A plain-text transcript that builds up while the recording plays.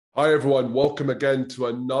Hi everyone, welcome again to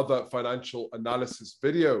another financial analysis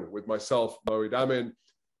video with myself, Moed Amin,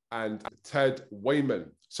 and Ted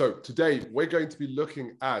Wayman. So today we're going to be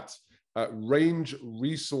looking at Range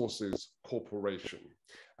Resources Corporation.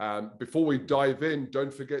 Before we dive in,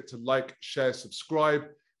 don't forget to like, share, subscribe.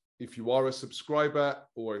 If you are a subscriber,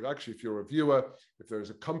 or actually if you're a viewer, if there's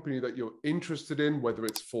a company that you're interested in, whether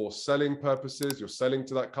it's for selling purposes, you're selling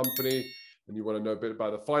to that company and you want to know a bit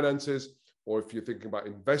about the finances, or if you're thinking about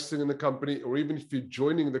investing in the company, or even if you're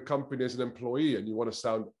joining the company as an employee and you want to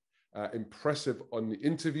sound impressive on the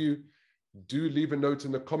interview, do leave a note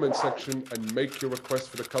in the comment section and make your request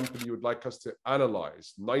for the company you would like us to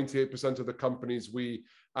analyze. 98% of the companies we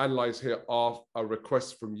analyze here are a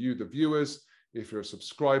request from you, the viewers. If you're a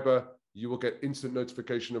subscriber, you will get instant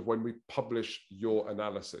notification of when we publish your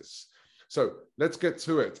analysis. So let's get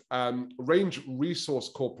to it. Range Resource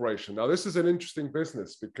Corporation. Now, this is an interesting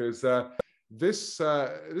business because this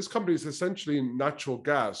company is essentially natural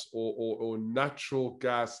gas or natural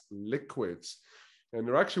gas liquids. And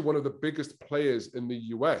they're actually one of the biggest players in the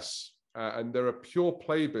US. And they're a pure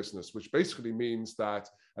play business, which basically means that,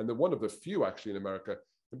 and they're one of the few actually in America,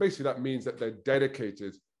 and basically that means that they're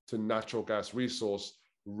dedicated to natural gas resource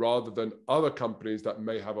rather than other companies that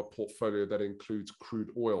may have a portfolio that includes crude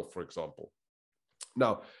oil, for example.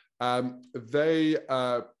 Now, they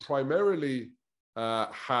primarily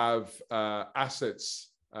have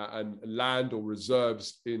assets and land or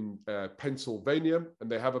reserves in Pennsylvania,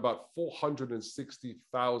 and they have about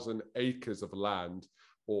 460,000 acres of land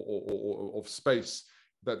or of space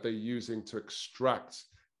that they're using to extract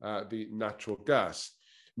the natural gas.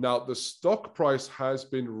 Now, the stock price has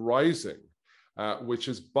been rising, which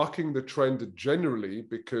is bucking the trend generally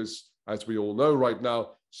because, as we all know right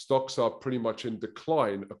now, stocks are pretty much in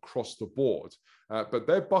decline across the board. But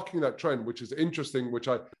they're bucking that trend, which is interesting, which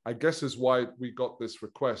I guess is why we got this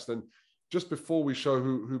request. And just before we show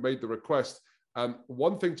who made the request,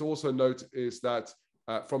 one thing to also note is that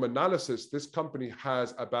from analysis, this company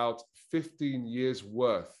has about 15 years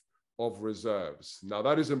worth of reserves. Now,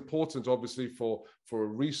 that is important, obviously, for a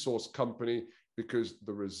resource company, because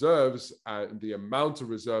the reserves and the amount of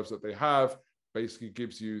reserves that they have basically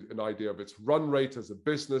gives you an idea of its run rate as a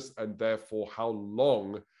business and therefore how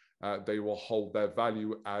long they will hold their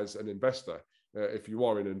value as an investor if you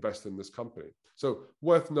are an investor in this company. So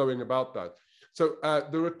worth knowing about that. So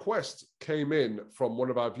the request came in from one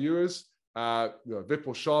of our viewers,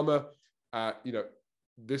 Vipul Sharma.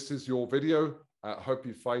 This is your video. Hope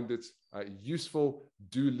you find it useful.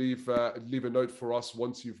 Do leave a note for us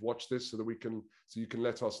once you've watched this so you can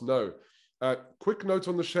let us know. Quick note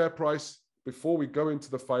on the share price before we go into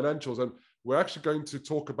the financials, and we're actually going to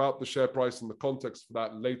talk about the share price and the context for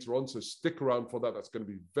that later on, so stick around for that. That's going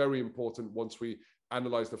to be very important once we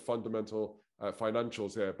analyze the fundamental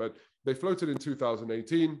financials here. But they floated in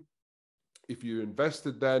 2018. If you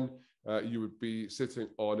invested then, you would be sitting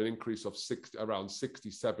on an increase of around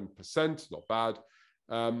 67%, not bad.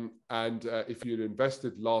 And if you'd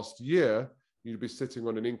invested last year, you'd be sitting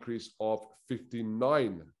on an increase of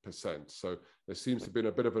 59%. So there seems to have been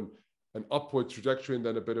a bit of an upward trajectory and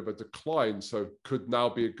then a bit of a decline. So could now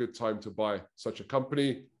be a good time to buy such a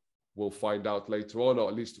company. We'll find out later on, or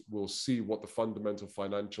at least we'll see what the fundamental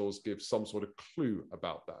financials give some sort of clue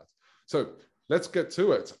about that. So let's get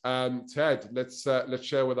to it. Ted, let's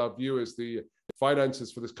share with our viewers the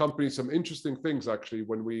finances for this company. Some interesting things actually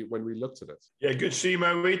when we looked at it. Yeah, good to see you,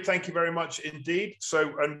 Moed. Thank you very much indeed.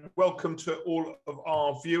 So, and welcome to all of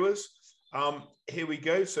our viewers. Here we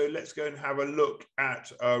go. So let's go and have a look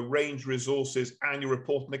at Range Resources annual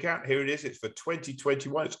report and account. Here it is. It's for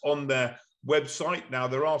 2021. It's on their website. Now,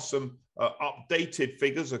 there are some updated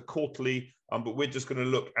figures, a quarterly, but we're just going to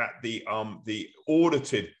look at the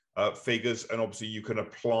audited figures, and obviously you can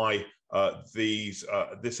apply this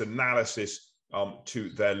analysis to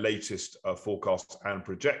their latest forecasts and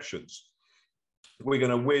projections. We're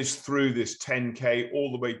going to whiz through this 10K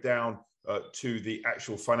all the way down to the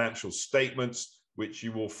actual financial statements, which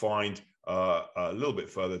you will find a little bit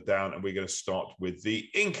further down, and we're going to start with the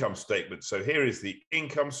income statement. So here is the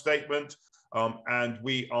income statement, and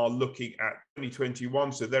we are looking at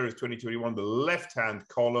 2021. So there is 2021, the left-hand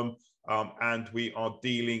column, and we are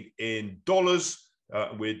dealing in dollars.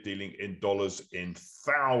 We're dealing in dollars in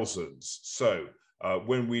thousands. So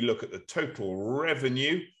when we look at the total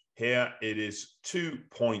revenue, here it is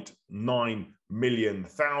 2.9 million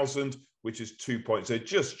thousand, which is so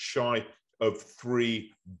just shy of $3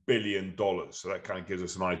 billion. So that kind of gives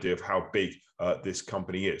us an idea of how big this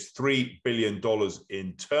company is. $3 billion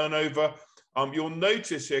in turnover. You'll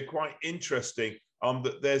notice here, quite interesting,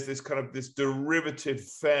 that there's this derivative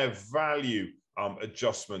fair value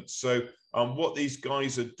adjustments. So what these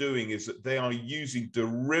guys are doing is that they are using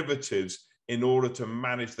derivatives in order to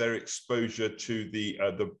manage their exposure to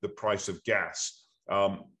the price of gas.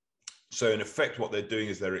 So in effect, what they're doing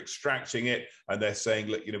is they're extracting it, and they're saying,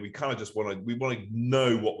 look, we kind of just want to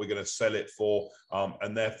know what we're going to sell it for,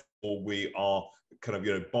 and therefore we are kind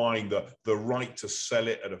of buying the right to sell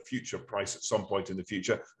it at a future price at some point in the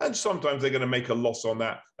future. And sometimes they're going to make a loss on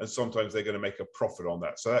that, and sometimes they're going to make a profit on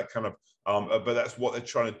that. So that kind of, but that's what they're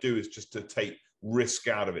trying to do, is just to take risk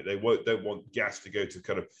out of it. They don't want gas to go to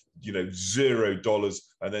kind of $0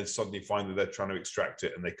 and then suddenly find that they're trying to extract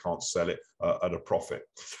it and they can't sell it at a profit.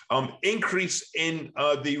 Increase in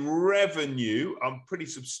the revenue, pretty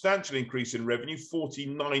substantial increase in revenue,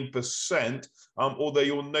 49%, although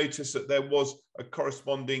you'll notice that there was a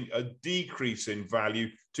corresponding decrease in value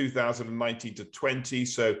 2019 to 20.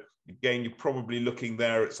 So again, you're probably looking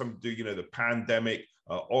there at some, the pandemic,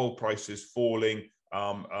 oil prices falling,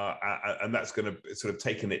 and that's going to sort of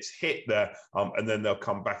taken its hit there, and then they'll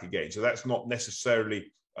come back again. So that's not necessarily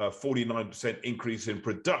a 49% increase in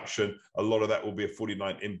production. A lot of that will be a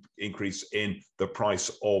 49% increase in the price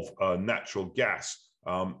of natural gas.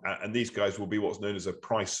 And these guys will be what's known as a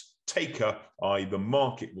price taker, i.e. the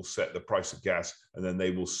market will set the price of gas and then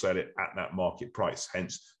they will sell it at that market price,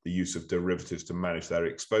 hence the use of derivatives to manage their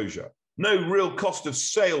exposure. No real cost of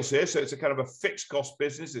sales here, so it's a kind of a fixed cost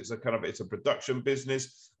business. It's a production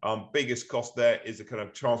business. Biggest cost there is a kind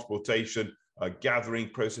of transportation, gathering,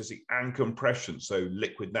 processing, and compression. So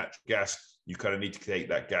liquid natural gas, you kind of need to take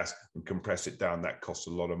that gas and compress it down. That costs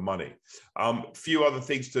a lot of money. Few other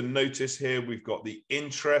things to notice here. We've got the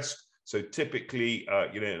interest. So typically,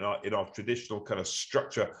 in our traditional kind of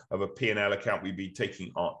structure of a P&L account, we'd be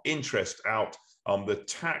taking our interest out. The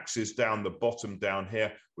tax is down the bottom down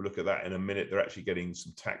here. We'll look at that in a minute. They're actually getting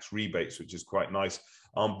some tax rebates, which is quite nice.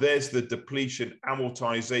 There's the depletion,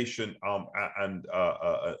 amortization,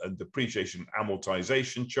 and depreciation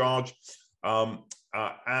amortization charge,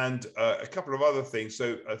 and a couple of other things.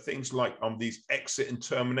 So things like these exit and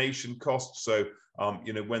termination costs. So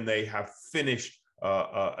when they have finished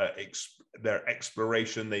their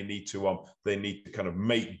exploration, they need to kind of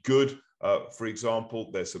make good. For example,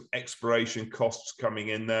 there's some exploration costs coming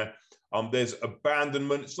in there. There's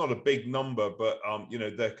abandonment. It's not a big number, but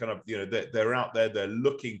they're kind of they're out there, they're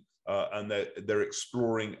looking, and they're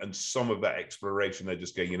exploring, and some of that exploration they're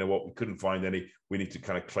just going, what, we couldn't find any, we need to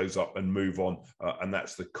kind of close up and move on, and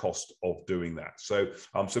that's the cost of doing that. So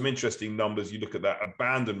some interesting numbers. You look at that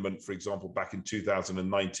abandonment, for example, back in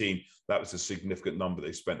 2019, that was a significant number.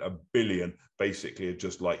 They spent $1 billion basically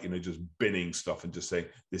just just binning stuff and just saying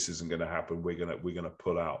this isn't going to happen, we're gonna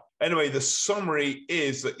pull out. Anyway, the summary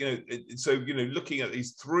is that looking at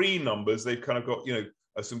these three numbers, they've kind of got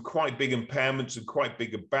some quite big impairments and quite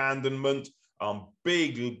big abandonment,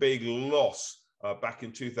 big loss back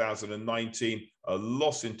in 2019, a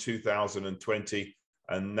loss in 2020,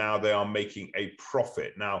 and now they are making a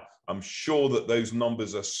profit. Now, I'm sure that those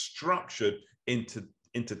numbers are structured into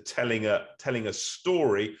telling a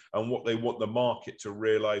story, and what they want the market to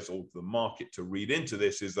realize, or the market to read into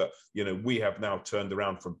this, is that we have now turned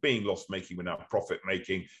around from being loss making, we're now profit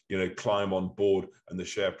making. Climb on board, and the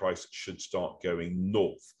share price should start going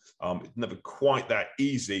north. It's never quite that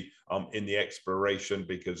easy in the exploration,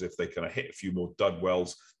 because if they kind of hit a few more dud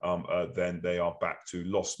wells, then they are back to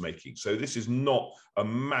loss making. So this is not a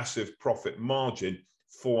massive profit margin,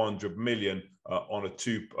 400 million on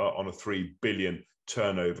a 3 billion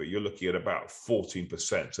turnover. You're looking at about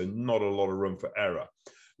 14%, so not a lot of room for error.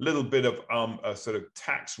 Little bit of sort of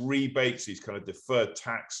tax rebates, these kind of deferred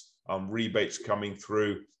tax rebates coming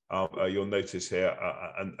through. You'll notice here,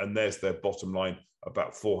 and there's their bottom line,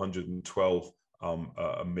 about $412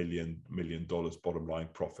 million bottom line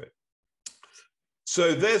profit.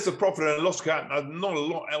 So there's the profit and loss account. Not a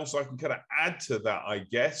lot else I can kind of add to that, I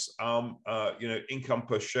guess. Income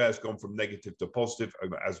per share has gone from negative to positive,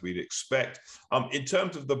 as we'd expect. In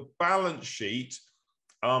terms of the balance sheet,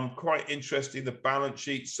 quite interesting, the balance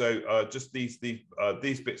sheet. So just these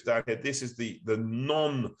bits down here, this is the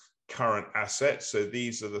non-current assets. So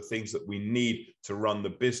these are the things that we need to run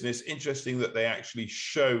the business. Interesting that they actually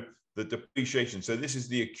show the depreciation. So this is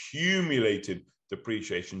the accumulated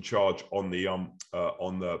depreciation charge on the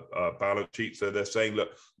balance sheet. So they're saying, look,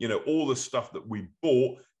 all the stuff that we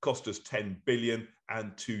bought cost us 10 billion,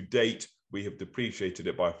 and to date we have depreciated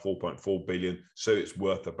it by 4.4 billion, so it's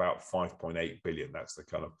worth about 5.8 billion. That's the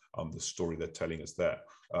kind of the story they're telling us there.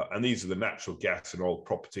 And these are the natural gas and oil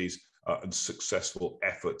properties and successful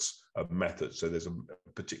efforts of methods. So there's a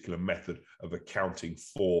particular method of accounting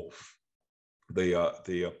for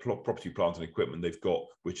property, plant and equipment they've got,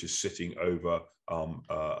 which is sitting over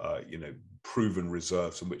proven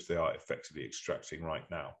reserves from which they are effectively extracting right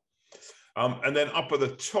now. And then up at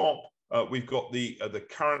the top, we've got the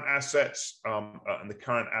current assets, and the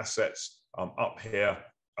current assets up here.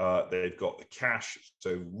 They've got the cash,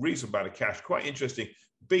 so reasonable amount of cash. Quite interesting,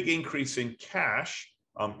 big increase in cash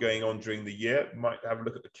going on during the year. Might have a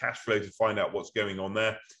look at the cash flow to find out what's going on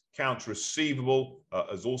there. Accounts receivable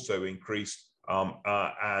has also increased,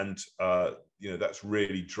 and that's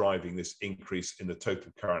really driving this increase in the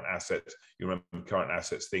total current assets. You remember, current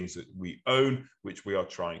assets, things that we own, which we are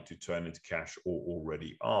trying to turn into cash or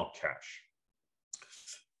already are cash.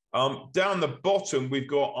 Down the bottom, we've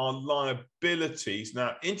got our liabilities.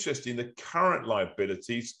 Now, interesting, the current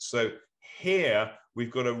liabilities. So here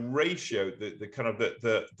we've got a ratio, the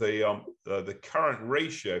current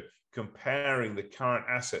ratio comparing the current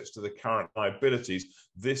assets to the current liabilities.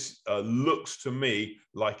 This looks to me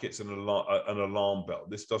like it's an alarm bell.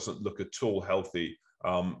 This doesn't look at all healthy.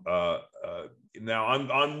 Now,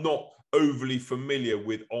 I'm not overly familiar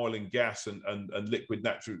with oil and gas and liquid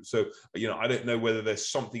natural, so I don't know whether there's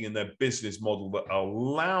something in their business model that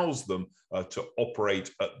allows them to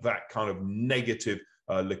operate at that kind of negative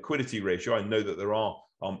liquidity ratio. I know that there are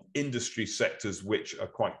industry sectors which are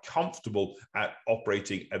quite comfortable at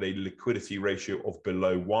operating at a liquidity ratio of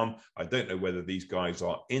below 1. I don't know whether these guys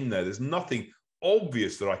are in there. There's nothing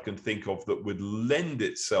obvious that I can think of that would lend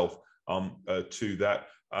itself to that.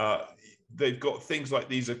 They've got things like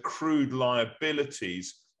these accrued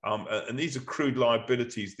liabilities, and these accrued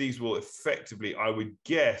liabilities, these will effectively, I would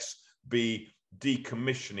guess, be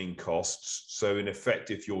decommissioning costs. So in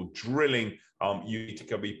effect, if you're drilling, you need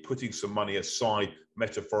to be putting some money aside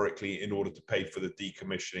metaphorically in order to pay for the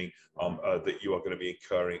decommissioning that you are going to be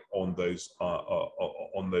incurring on those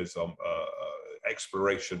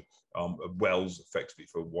exploration wells, effectively,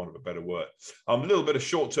 for want of a better word. A little bit of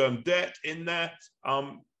short-term debt in there.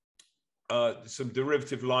 Some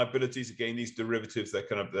derivative liabilities. Again, these derivatives,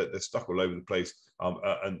 they're stuck all over the place,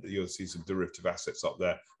 and you'll see some derivative assets up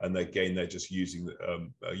there. And again, they're just using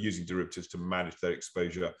derivatives to manage their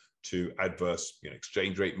exposure to adverse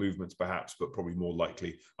exchange rate movements, perhaps, but probably more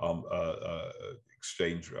likely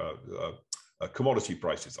commodity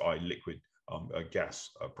prices, i.e. liquid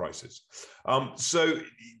gas prices. So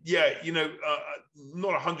yeah,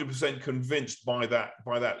 not 100% convinced by that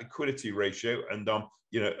liquidity ratio. And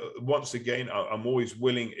once again, I'm always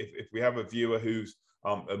willing, if we have a viewer who's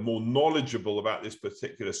more knowledgeable about this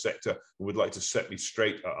particular sector and would like to set me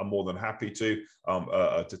straight, I'm more than happy to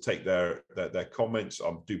take their comments.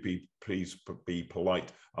 Please be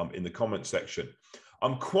polite in the comment section.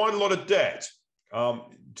 Quite a lot of debt.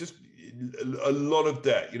 Just a lot of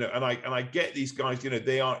debt, and I get these guys,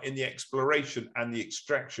 they are in the exploration and the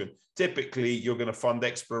extraction. Typically, you're going to fund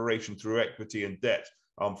exploration through equity and debt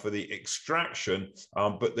for the extraction,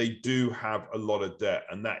 but they do have a lot of debt,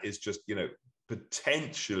 and that is just,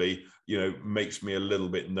 potentially, makes me a little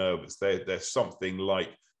bit nervous. They're something like,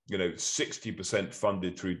 60%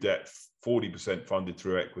 funded through debt, 40% funded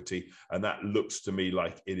through equity, and that looks to me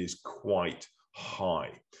like it is quite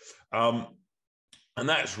high. And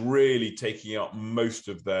that's really taking up most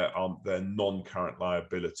of their non-current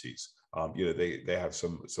liabilities. They have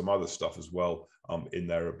some other stuff as well in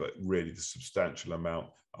there, but really the substantial amount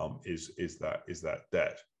is that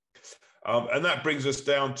debt. And that brings us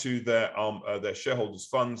down to their shareholders'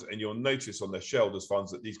 funds, and you'll notice on their shareholders'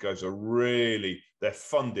 funds that these guys are they're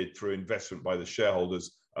funded through investment by the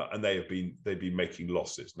shareholders, and they've been making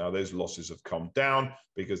losses. Now those losses have come down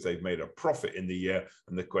because they've made a profit in the year,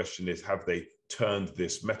 and the question is, have they turned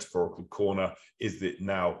this metaphorical corner? Is it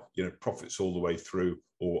now profits all the way through,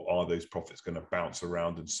 or are those profits going to bounce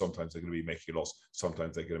around, and sometimes they're going to be making a loss,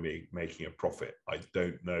 sometimes they're going to be making a profit? I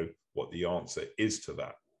don't know what the answer is to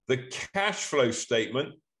that. The cash flow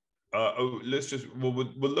statement, we'll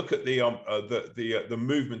look at the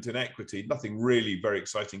movement in equity. Nothing really very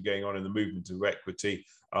exciting going on in the movement of equity.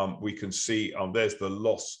 We can see there's the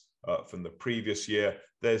loss from the previous year.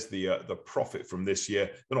 There's the profit from this year.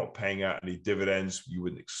 They're not paying out any dividends. You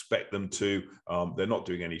wouldn't expect them to. They're not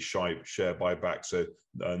doing any share buyback, so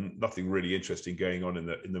nothing really interesting going on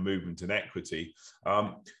in the movement in equity.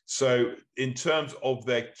 So in terms of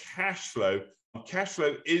their cash flow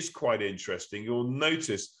is quite interesting. You'll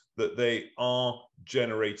notice that they are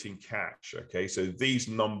generating cash. Okay, so these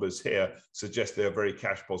numbers here suggest they're very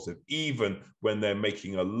cash positive. Even when they're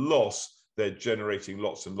making a loss, they're generating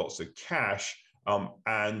lots and lots of cash.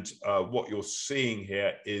 And what you're seeing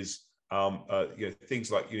here is things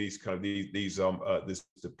like this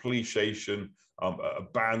depletion,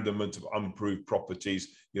 abandonment of unimproved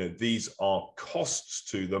properties. These are costs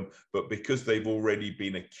to them, but because they've already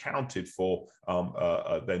been accounted for,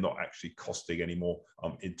 they're not actually costing anymore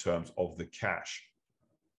in terms of the cash.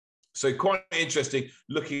 So quite interesting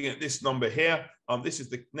looking at this number here. This is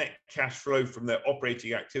the net cash flow from their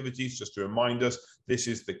operating activities. Just to remind us, this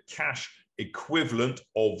is the cash equivalent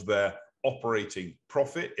of their operating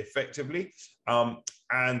profit effectively.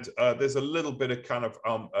 And there's a little bit of kind of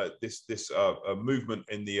this movement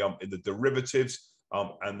in the derivatives,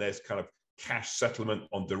 and there's kind of cash settlement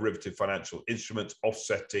on derivative financial instruments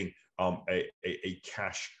offsetting a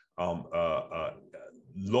cash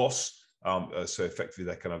loss. So effectively,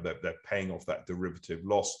 they're paying off that derivative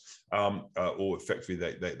loss, or effectively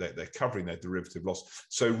they're covering their derivative loss.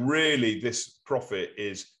 So really, this profit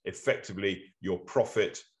is effectively your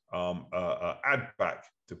profit add back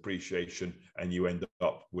depreciation, and you end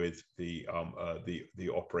up with the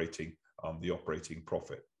operating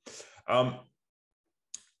profit. And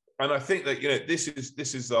I think that this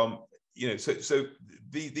is so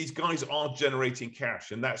these guys are generating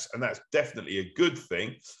cash, and that's definitely a good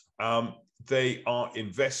thing. They are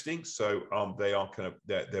investing, so they are kind of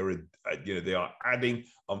they are adding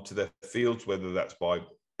to their fields, whether that's by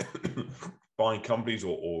buying companies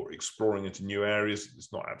or exploring into new areas.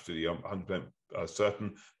 It's not absolutely 100%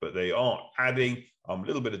 certain, but they are adding a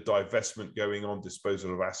little bit of divestment going on,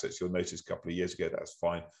 disposal of assets. You'll notice a couple of years ago, that's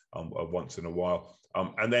fine once in a while.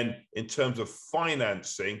 And then in terms of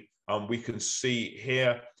financing, we can see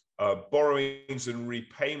here borrowings and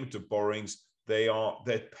repayment of borrowings.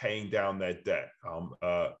 They're paying down their debt.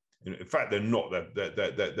 In fact, they're not.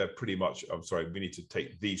 They're pretty much. I'm sorry. We need to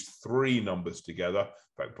take these three numbers together.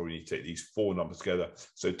 In fact, probably need to take these four numbers together.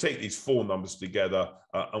 So take these four numbers together,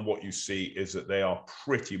 and what you see is that they are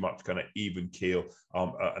pretty much kind of even keel,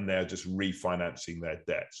 and they're just refinancing their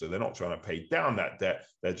debt. So they're not trying to pay down that debt.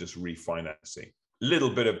 They're just refinancing.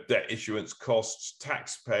 Little bit of debt issuance costs,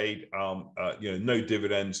 tax paid, no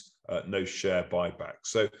dividends, no share buyback.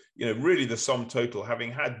 So really the sum total,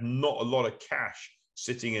 having had not a lot of cash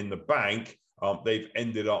sitting in the bank, they've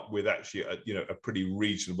ended up with actually a pretty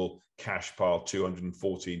reasonable cash pile,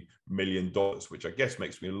 $214 million, which I guess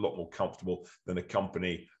makes me a lot more comfortable than a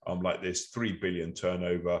company like this, $3 billion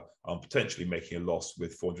turnover, potentially making a loss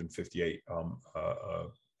with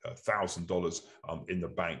 $458,000 in the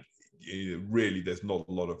bank. Really, there's not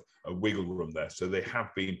a lot of wiggle room there. So they have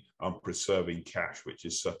been preserving cash, which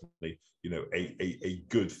is certainly a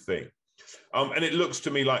good thing. And it looks to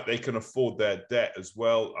me like they can afford their debt as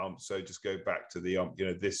well. So just go back to the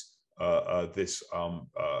this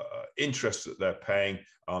interest that they're paying.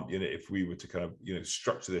 If we were to kind of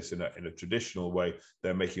structure this in a traditional way,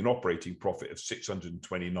 they're making an operating profit of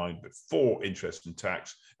 629 before interest and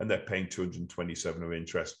tax, and they're paying 227 of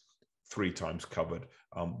interest, 3 times covered,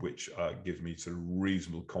 which gives me sort of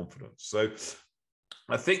reasonable confidence. So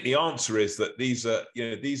I think the answer is that these are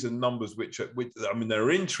numbers which I mean,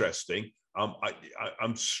 they're interesting.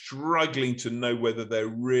 I'm struggling to know whether they're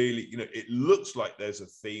really, it looks like there's a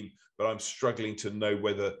theme, but I'm struggling to know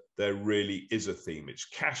whether there really is a theme. It's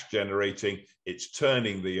cash generating, it's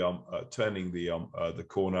turning the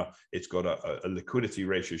corner. It's got a liquidity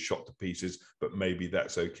ratio shot to pieces, but maybe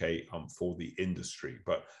that's okay for the industry.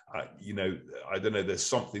 But I don't know. There's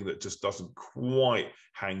something that just doesn't quite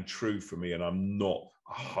hang true for me, and I'm not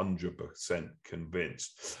 100%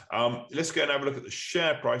 convinced. Let's go and have a look at the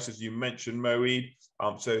share price, as you mentioned, Moeed.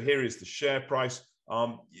 So here is the share price.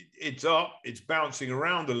 It's up, it's bouncing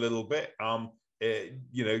around a little bit, kind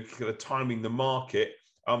of timing the market.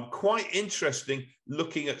 Quite interesting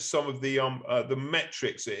looking at some of the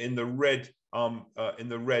metrics in the red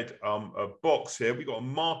box here. We've got a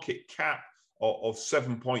market cap of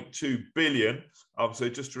 7.2 billion. So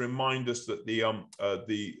just to remind us that the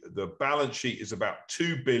balance sheet is about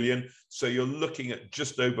 2 billion. So you're looking at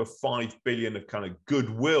just over 5 billion of kind of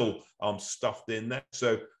goodwill stuffed in there.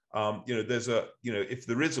 So there's if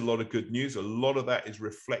there is a lot of good news, a lot of that is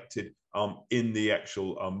reflected in the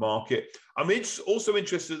actual market. I'm also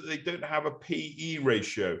interested that they don't have a PE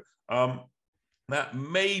ratio. That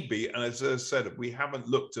may be, and as I said, we haven't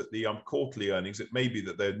looked at the quarterly earnings. It may be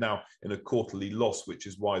that they're now in a quarterly loss, which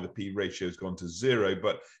is why the P ratio has gone to 0.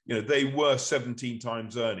 But they were 17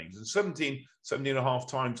 times earnings, and 17.5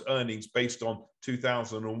 times earnings based on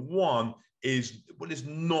 2001 is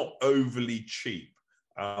not overly cheap.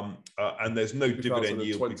 And there's no dividend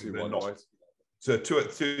yield. Right? So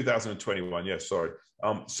 2021, yes, sorry.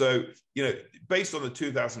 So based on the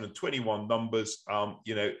 2021 numbers,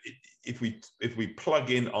 if we plug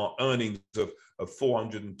in our earnings of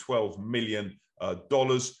 $412 million,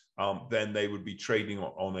 then they would be trading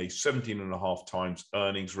on a 17.5 times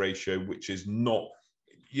earnings ratio, which is not,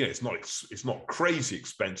 it's not crazy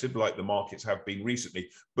expensive like the markets have been recently,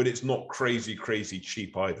 but it's not crazy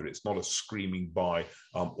cheap either. It's not a screaming buy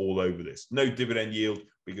all over this. No dividend yield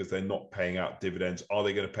because they're not paying out dividends. Are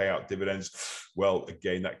they going to pay out dividends? Well,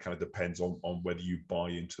 again, that kind of depends on whether you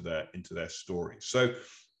buy into their story. So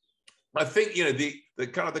I think, the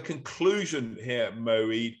kind of the conclusion here,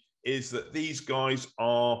 Moeed, is that these guys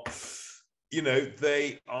are,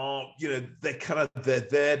 they are, they're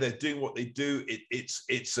there, they're doing what they do.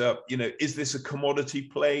 Is this a commodity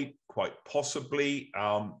play? Quite possibly.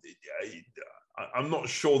 I'm not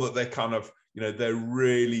sure that they're kind of, they're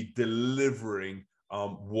really delivering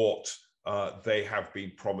what they have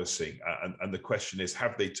been promising. And the question is,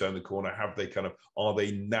 have they turned the corner? Are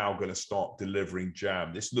they now going to start delivering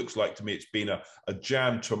jam? This looks like to me it's been a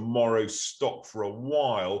jam tomorrow stock for a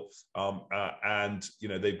while. And,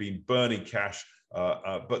 they've been burning cash.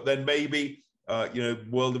 But then maybe,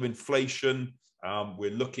 world of inflation,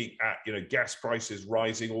 we're looking at, gas prices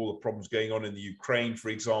rising, all the problems going on in the Ukraine, for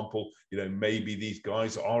example. Maybe these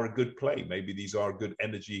guys are a good play. Maybe these are a good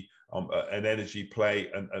energy play,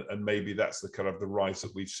 and maybe that's the kind of the rise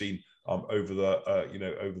that we've seen over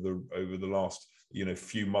the last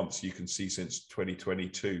few months. You can see since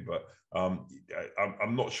 2022, but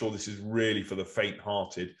I'm not sure this is really for the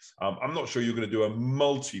faint-hearted. I'm not sure you're going to do a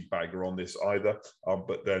multi-bagger on this either,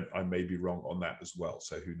 but then I may be wrong on that as well.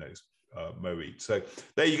 So who knows? Moeed. So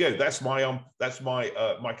there you go. That's my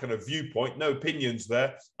my kind of viewpoint. No opinions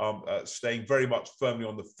there. Staying very much firmly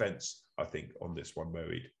on the fence, I think, on this one,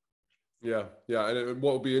 Moeed. Yeah, and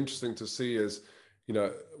what will be interesting to see is,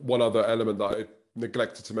 one other element that I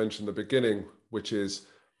neglected to mention in the beginning, which is,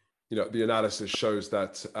 the analysis shows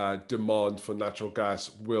that demand for natural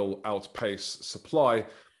gas will outpace supply.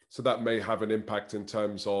 So that may have an impact in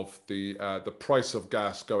terms of the price of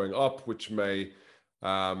gas going up, which may,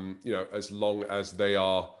 as long as they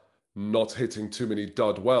are not hitting too many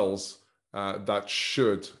dud wells, that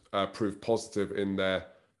should prove positive in their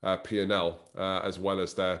P&L, as well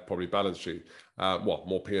as their probably balance sheet.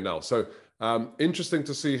 More P&L. So interesting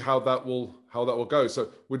to see how that will go. So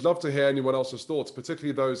we'd love to hear anyone else's thoughts,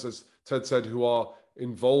 particularly those, as Ted said, who are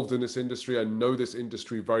involved in this industry and know this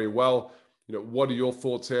industry very well. What are your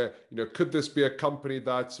thoughts here? Could this be a company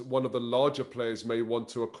that one of the larger players may want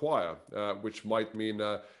to acquire, which might mean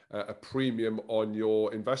a premium on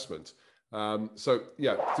your investment? So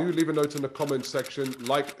yeah, do leave a note in the comment section,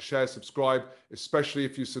 like, share, subscribe. Especially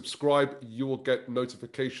if you subscribe, you will get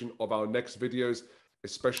notification of our next videos,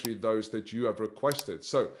 especially those that you have requested.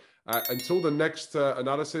 So until the next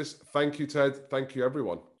analysis, thank you, Ted. Thank you,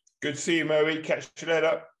 everyone. Good to see you, Moeed. Catch you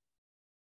later.